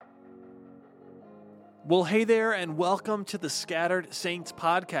Well, hey there, and welcome to the Scattered Saints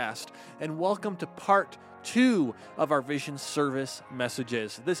podcast, and welcome to part 2 of our Vision Service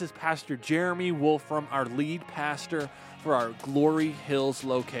messages. This is Pastor Jeremy Wolfram, our lead pastor for our Glory Hills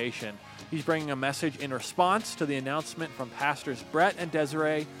location. He's bringing a message in response to the announcement from Pastors Brett and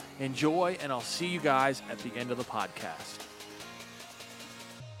Desiree. Enjoy, and I'll see you guys at the end of the podcast.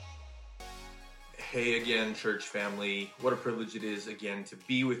 Hey again, church family. What a privilege it is again to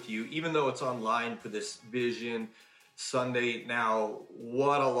be with you, even though it's online for this Vision Sunday. Now,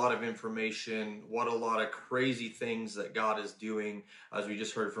 what a lot of information, what a lot of crazy things that God is doing, as we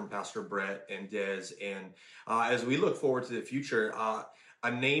just heard from Pastor Brett and Des. And as we look forward to the future,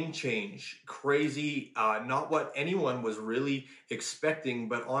 a name change, crazy, not what anyone was really expecting,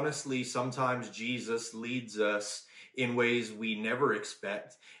 but honestly, sometimes Jesus leads us in ways we never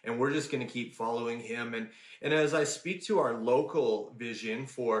expect, and we're just going to keep following him. And as I speak to our local vision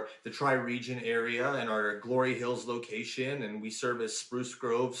for the Tri-Region area and our Glory Hills location, and we service Spruce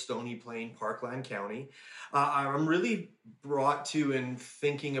Grove, Stony Plain, Parkland County, I'm really brought to in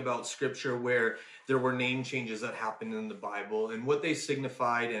thinking about scripture where there were name changes that happened in the Bible and what they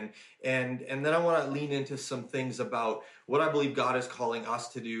signified, and then I want to lean into some things about what I believe God is calling us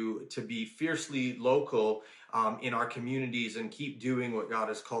to do, to be fiercely local in our communities and keep doing what God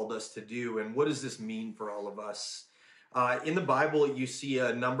has called us to do. And what does this mean for all of us? In the Bible, you see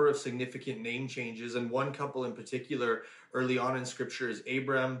a number of significant name changes, and one couple in particular early on in Scripture is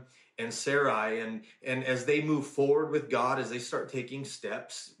Abram and Sarai. And as they move forward with God, as they start taking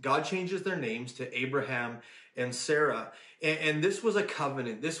steps, God changes their names to Abraham and Sarah. And this was a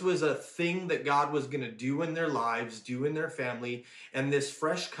covenant. This was a thing that God was going to do in their lives, do in their family. And this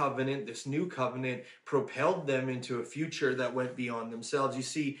fresh covenant, this new covenant, propelled them into a future that went beyond themselves. You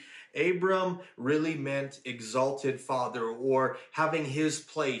see, Abram really meant exalted father, or having his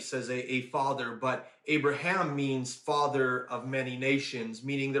place as a father, but Abraham means father of many nations,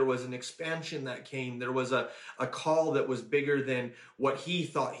 meaning there was an expansion that came. There was a call that was bigger than what he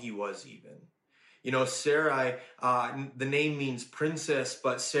thought he was even. You know, Sarai, the name means princess,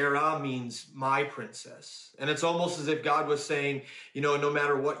 but Sarah means my princess. And it's almost as if God was saying, you know, no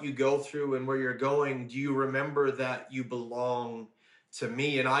matter what you go through and where you're going, do you remember that you belong to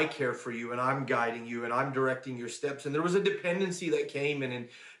me, and I care for you, and I'm guiding you, and I'm directing your steps. And there was a dependency that came, and in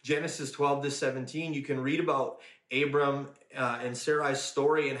Genesis 12 to 17, you can read about Abram and Sarai's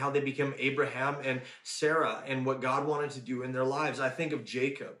story and how they became Abraham and Sarah and what God wanted to do in their lives. I think of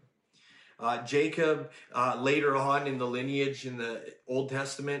Jacob. Jacob, later on in the lineage in the Old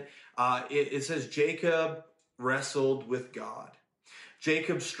Testament, it says Jacob wrestled with God.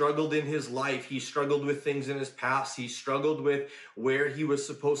 Jacob struggled in his life. He struggled with things in his past. He struggled with where he was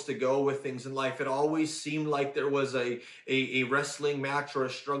supposed to go with things in life. It always seemed like there was a wrestling match or a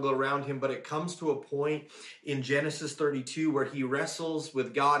struggle around him, but it comes to a point in Genesis 32 where he wrestles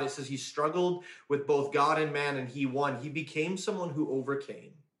with God. It says he struggled with both God and man, and he won. He became someone who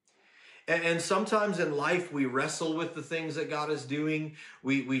overcame. And sometimes in life, we wrestle with the things that God is doing.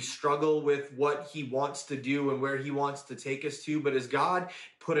 We struggle with what he wants to do and where he wants to take us to. But as God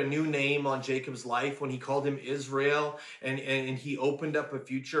put a new name on Jacob's life when he called him Israel, and he opened up a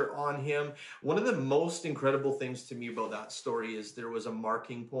future on him, one of the most incredible things to me about that story is there was a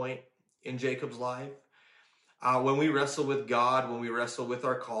marking point in Jacob's life. When we wrestle with God, when we wrestle with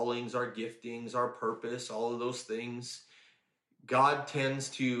our callings, our giftings, our purpose, all of those things, God tends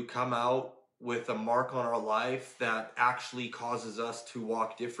to come out with a mark on our life that actually causes us to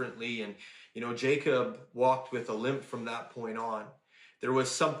walk differently. And, you know, Jacob walked with a limp from that point on. There was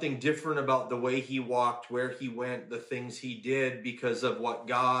something different about the way he walked, where he went, the things he did, because of what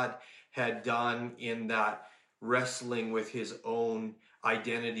God had done in that wrestling with his own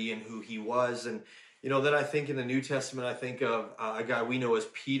identity and who he was. And, you know, then I think in the New Testament, I think of a guy we know as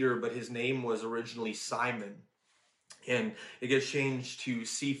Peter, but his name was originally Simon. And it gets changed to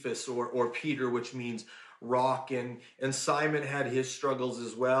Cephas or Peter, which means rock. And Simon had his struggles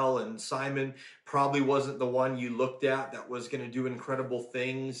as well. And Simon probably wasn't the one you looked at that was going to do incredible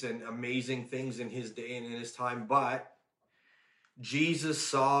things and amazing things in his day and in his time. But Jesus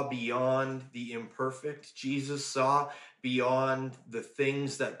saw beyond the imperfect. Jesus saw beyond the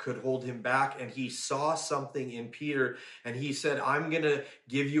things that could hold him back. And he saw something in Peter. And he said, I'm going to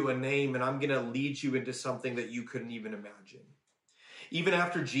give you a name, and I'm going to lead you into something that you couldn't even imagine. Even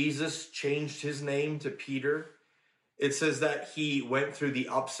after Jesus changed his name to Peter, it says that he went through the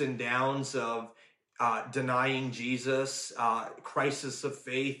ups and downs of denying Jesus, crisis of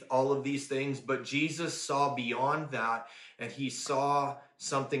faith, all of these things. But Jesus saw beyond that, and he saw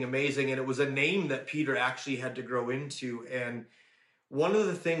something amazing. And it was a name that Peter actually had to grow into. And One of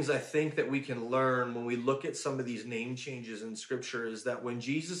the things I think that we can learn when we look at some of these name changes in Scripture is that when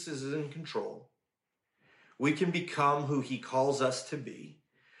Jesus is in control, we can become who he calls us to be.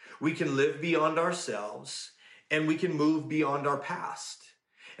 We can live beyond ourselves, and we can move beyond our past.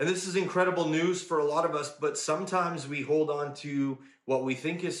 And this is incredible news for a lot of us, but sometimes we hold on to what we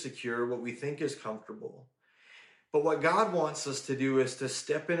think is secure, what we think is comfortable. But what God wants us to do is to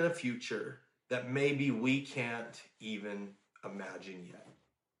step in a future that maybe we can't even imagine yet.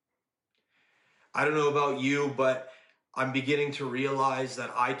 I don't know about you, but I'm beginning to realize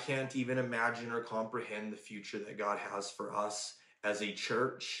that I can't even imagine or comprehend the future that God has for us as a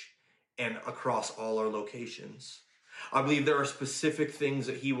church and across all our locations. I believe there are specific things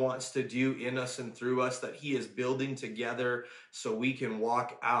that he wants to do in us and through us that he is building together so we can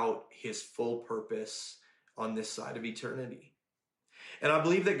walk out his full purpose on this side of eternity. And I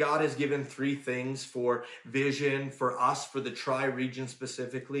believe that God has given three things for vision for us, for the tri-region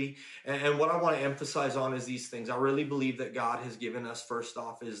specifically. And what I want to emphasize on is these things. I really believe that God has given us, first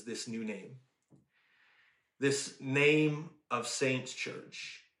off, is this new name. This name of Saints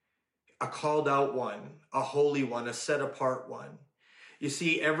Church. A called out one, a holy one, a set apart one. You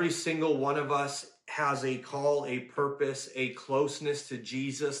see, every single one of us has a call, a purpose, a closeness to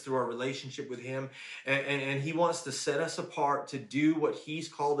Jesus through our relationship with him. And he wants to set us apart to do what he's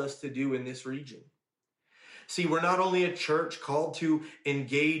called us to do in this region. See, we're not only a church called to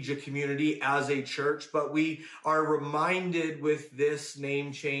engage a community as a church, but we are reminded with this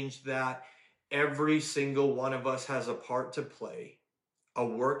name change that every single one of us has a part to play, a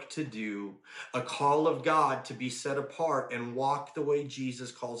work to do, a call of God to be set apart and walk the way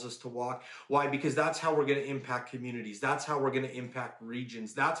Jesus calls us to walk. Why? Because that's how we're going to impact communities. That's how we're going to impact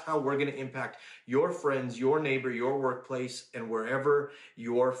regions. That's how we're going to impact your friends, your neighbor, your workplace, and wherever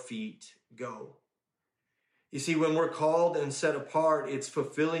your feet go. You see, when we're called and set apart, it's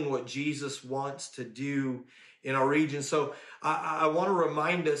fulfilling what Jesus wants to do in our region. So I want to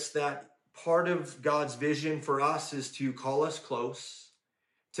remind us that part of God's vision for us is to call us close,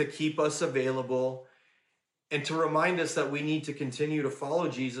 to keep us available, and to remind us that we need to continue to follow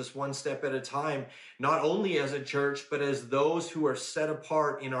Jesus one step at a time, not only as a church, but as those who are set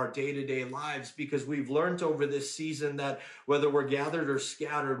apart in our day-to-day lives, because we've learned over this season that whether we're gathered or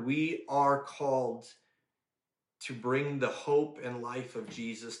scattered, we are called to bring the hope and life of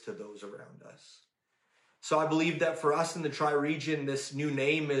Jesus to those around us. So I believe that for us in the Tri-Region, this new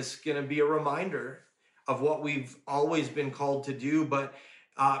name is going to be a reminder of what we've always been called to do, but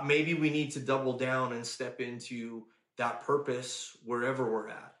maybe we need to double down and step into that purpose wherever we're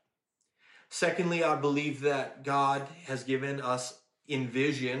at. Secondly, I believe that God has given us in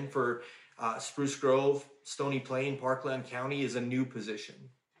vision for Spruce Grove, Stony Plain, Parkland County is a new position.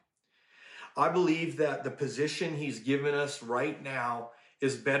 I believe that the position he's given us right now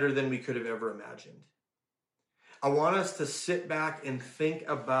is better than we could have ever imagined. I want us to sit back and think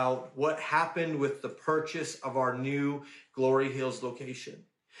about what happened with the purchase of our new Glory Hills location.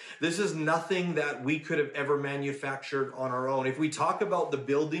 This is nothing that we could have ever manufactured on our own. If we talk about the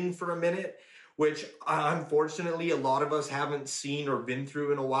building for a minute, which unfortunately a lot of us haven't seen or been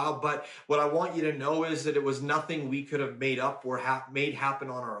through in a while, but what I want you to know is that it was nothing we could have made up or made happen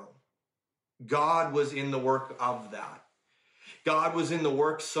on our own. God was in the work of that. God was in the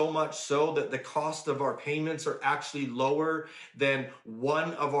work so much so that the cost of our payments are actually lower than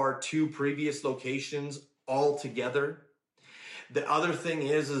one of our two previous locations altogether. The other thing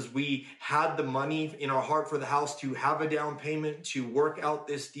is we had the money in our heart for the house to have a down payment, to work out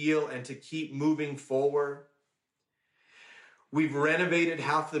this deal, and to keep moving forward. We've renovated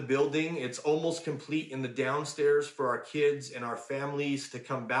half the building. It's almost complete in the downstairs for our kids and our families to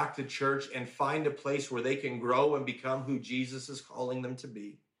come back to church and find a place where they can grow and become who Jesus is calling them to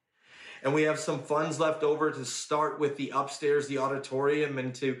be. And we have some funds left over to start with the upstairs, the auditorium,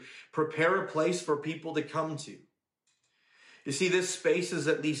 and to prepare a place for people to come to. You see, this space is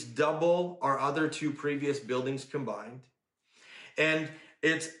at least double our other two previous buildings combined. And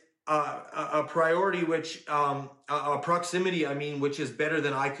it's a priority, which a proximity, which is better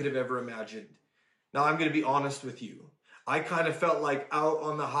than I could have ever imagined. Now, I'm going to be honest with you. I kind of felt like out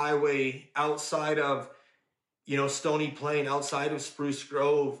on the highway, outside of, Stony Plain, outside of Spruce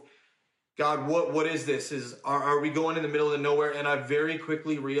Grove. God, what is this? Are we going in the middle of nowhere? And I very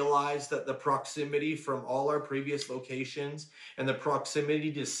quickly realized that the proximity from all our previous locations and the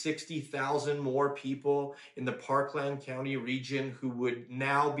proximity to 60,000 more people in the Parkland County region who would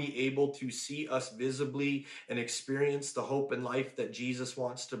now be able to see us visibly and experience the hope and life that Jesus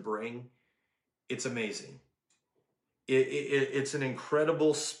wants to bring, it's amazing. It's an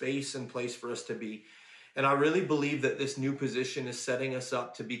incredible space and place for us to be. And I really believe that this new position is setting us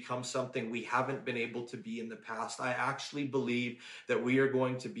up to become something we haven't been able to be in the past. I actually believe that we are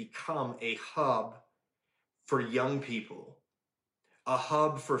going to become a hub for young people, a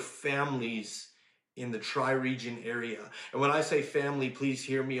hub for families in the tri-region area. And when I say family, please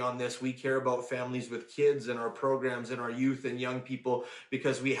hear me on this. We care about families with kids and our programs and our youth and young people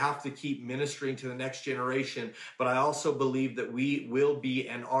because we have to keep ministering to the next generation. But I also believe that we will be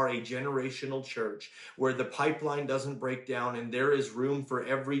and are a generational church where the pipeline doesn't break down and there is room for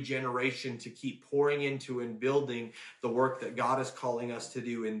every generation to keep pouring into and building the work that God is calling us to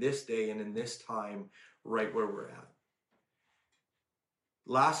do in this day and in this time right where we're at.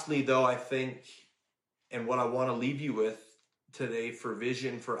 Lastly, though, I think, and what I want to leave you with today for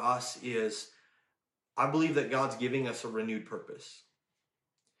vision for us is, I believe that God's giving us a renewed purpose.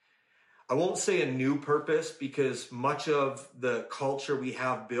 I won't say a new purpose because much of the culture we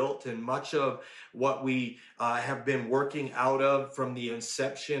have built and much of what we have been working out of from the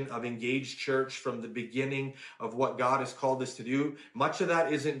inception of Engaged Church, from the beginning of what God has called us to do, much of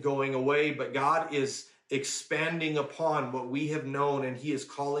that isn't going away, but God is expanding upon what we have known and He is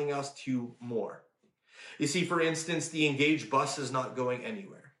calling us to more. You see, for instance, the Engaged bus is not going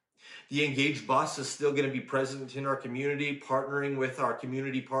anywhere. The Engaged bus is still going to be present in our community, partnering with our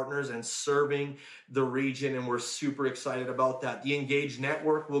community partners and serving the region, and we're super excited about that. The Engaged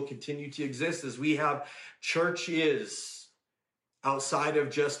network will continue to exist as we have churches outside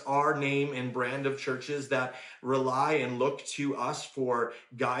of just our name and brand of churches that rely and look to us for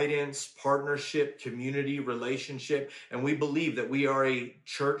guidance, partnership, community, relationship. And we believe that we are a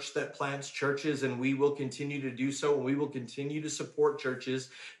church that plants churches, and we will continue to do so. And we will continue to support churches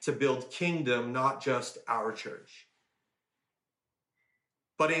to build kingdom, not just our church.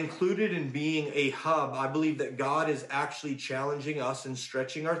 But included in being a hub, I believe that God is actually challenging us and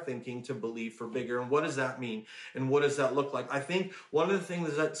stretching our thinking to believe for bigger. And what does that mean? And what does that look like? I think one of the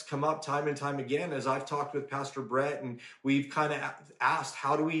things that's come up time and time again, as I've talked with Pastor Brett, and we've kind of asked,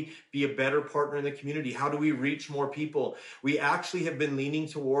 how do we be a better partner in the community? How do we reach more people? We actually have been leaning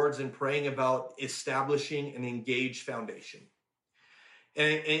towards and praying about establishing an engaged foundation.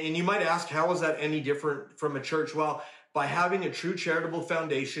 And you might ask, how is that any different from a church? Well, by having a true charitable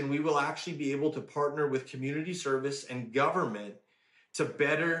foundation, we will actually be able to partner with community service and government to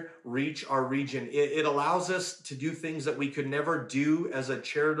better reach our region. It allows us to do things that we could never do as a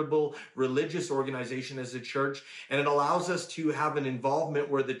charitable religious organization, as a church. And it allows us to have an involvement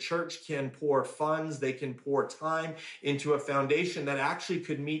where the church can pour funds, they can pour time into a foundation that actually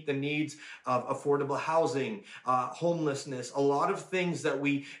could meet the needs of affordable housing, homelessness, a lot of things that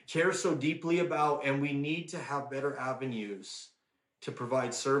we care so deeply about, and we need to have better avenues to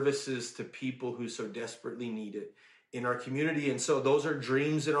provide services to people who so desperately need it in our community. And so those are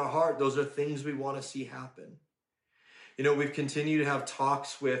dreams in our heart. Those are things we want to see happen. You know, we've continued to have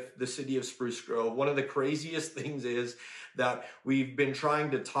talks with the city of Spruce Grove. One of the craziest things is that we've been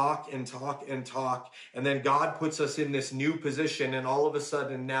trying to talk, and then God puts us in this new position, and all of a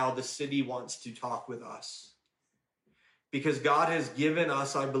sudden now the city wants to talk with us. Because God has given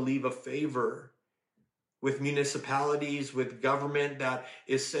us, I believe, a favor with municipalities, with government that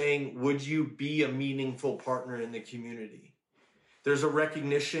is saying, would you be a meaningful partner in the community? There's a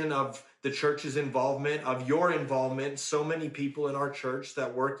recognition of the church's involvement, of your involvement. So many people in our church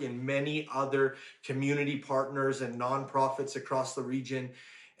that work in many other community partners and nonprofits across the region.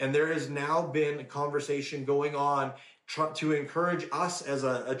 And there has now been a conversation going on to encourage us as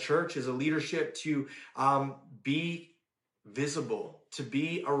a church, as a leadership, to be visible, to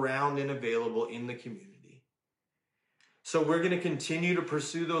be around and available in the community. So we're going to continue to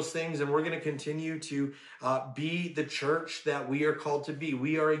pursue those things, and we're going to continue to be the church that we are called to be.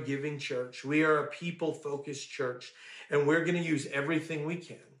 We are a giving church. We are a people-focused church, and we're going to use everything we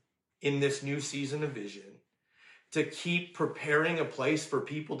can in this new season of vision to keep preparing a place for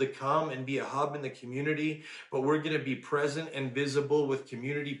people to come and be a hub in the community. But we're going to be present and visible with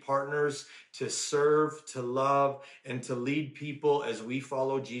community partners to serve, to love, and to lead people as we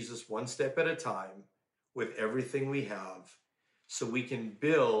follow Jesus one step at a time, with everything we have, so we can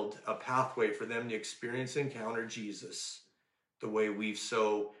build a pathway for them to experience and encounter Jesus the way we've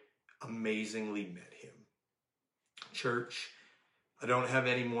so amazingly met him. Church, I don't have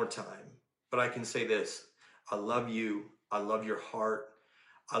any more time, but I can say this. I love you. I love your heart.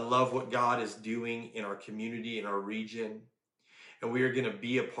 I love what God is doing in our community, in our region. And we are going to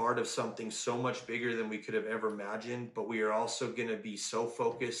be a part of something so much bigger than we could have ever imagined, but we are also going to be so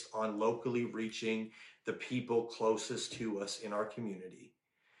focused on locally reaching the people closest to us in our community,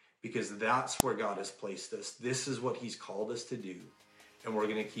 because that's where God has placed us. This is what he's called us to do. and we're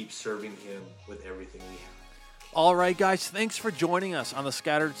going to keep serving him with everything we have. All right, guys, thanks for joining us on the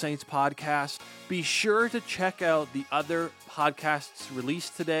Scattered Saints podcast. Be sure to check out the other podcasts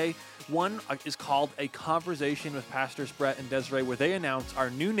released today. One is called A Conversation with Pastors Brett and Desiree, where they announce our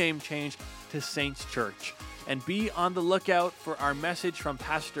new name change to Saints Church. And be on the lookout for our message from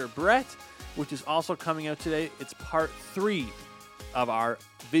Pastor Brett, which is also coming out today. It's part 3 of our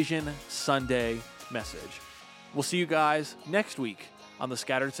Vision Sunday message. We'll see you guys next week on the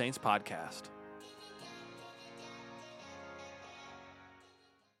Scattered Saints podcast.